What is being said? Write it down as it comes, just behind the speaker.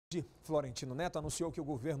Florentino Neto anunciou que o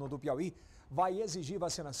governo do Piauí vai exigir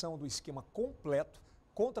vacinação do esquema completo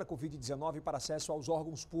contra a Covid-19 para acesso aos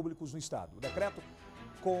órgãos públicos no estado. O decreto,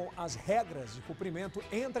 com as regras de cumprimento,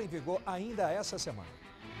 entra em vigor ainda essa semana.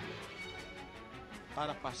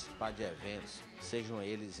 Para participar de eventos, sejam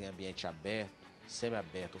eles em ambiente aberto,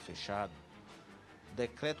 semiaberto ou fechado, o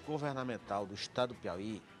decreto governamental do estado do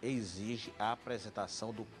Piauí exige a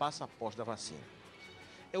apresentação do passaporte da vacina.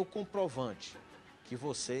 É o comprovante que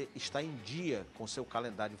você está em dia com seu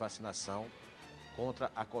calendário de vacinação contra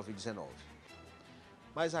a Covid-19.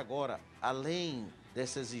 Mas agora, além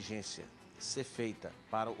dessa exigência ser feita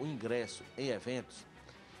para o ingresso em eventos,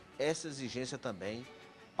 essa exigência também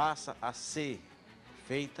passa a ser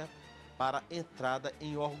feita para a entrada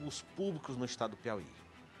em órgãos públicos no estado do Piauí.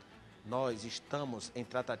 Nós estamos em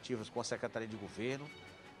tratativas com a Secretaria de Governo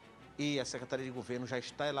e a Secretaria de Governo já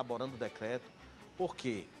está elaborando o decreto,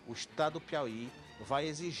 porque o estado do Piauí vai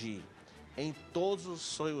exigir em todos os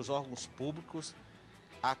seus órgãos públicos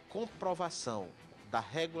a comprovação da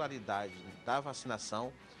regularidade da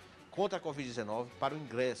vacinação contra a Covid-19 para o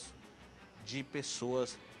ingresso de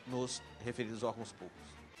pessoas nos referidos órgãos públicos.